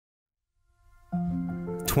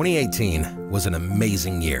2018 was an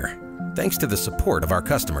amazing year, thanks to the support of our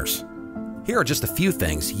customers. Here are just a few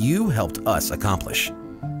things you helped us accomplish.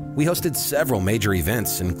 We hosted several major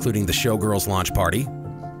events, including the Showgirls launch party,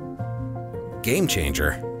 Game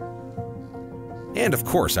Changer, and of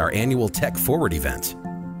course our annual Tech Forward event.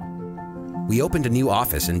 We opened a new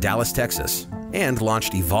office in Dallas, Texas, and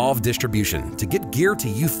launched Evolve Distribution to get gear to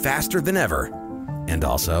you faster than ever. And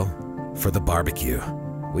also, for the barbecue.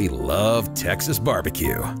 We love Texas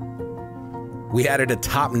barbecue. We added a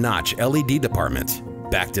top-notch LED department,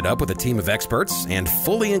 backed it up with a team of experts, and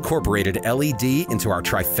fully incorporated LED into our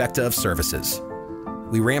trifecta of services.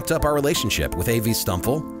 We ramped up our relationship with AV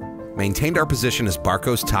Stumfle, maintained our position as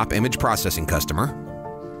Barco's top image processing customer,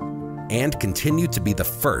 and continued to be the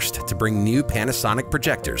first to bring new Panasonic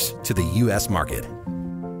projectors to the US market.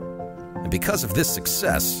 And because of this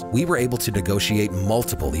success, we were able to negotiate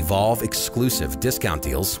multiple Evolve exclusive discount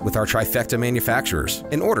deals with our trifecta manufacturers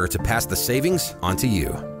in order to pass the savings on to you.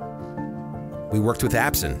 We worked with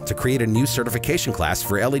Apson to create a new certification class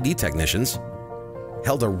for LED technicians,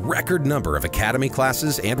 held a record number of academy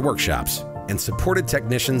classes and workshops, and supported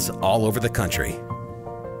technicians all over the country.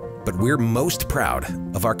 But we're most proud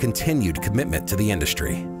of our continued commitment to the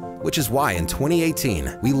industry, which is why in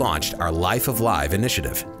 2018, we launched our Life of Live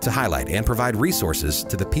initiative to highlight and provide resources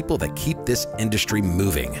to the people that keep this industry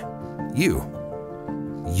moving. You.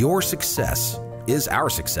 Your success is our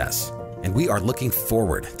success, and we are looking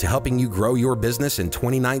forward to helping you grow your business in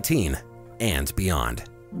 2019 and beyond.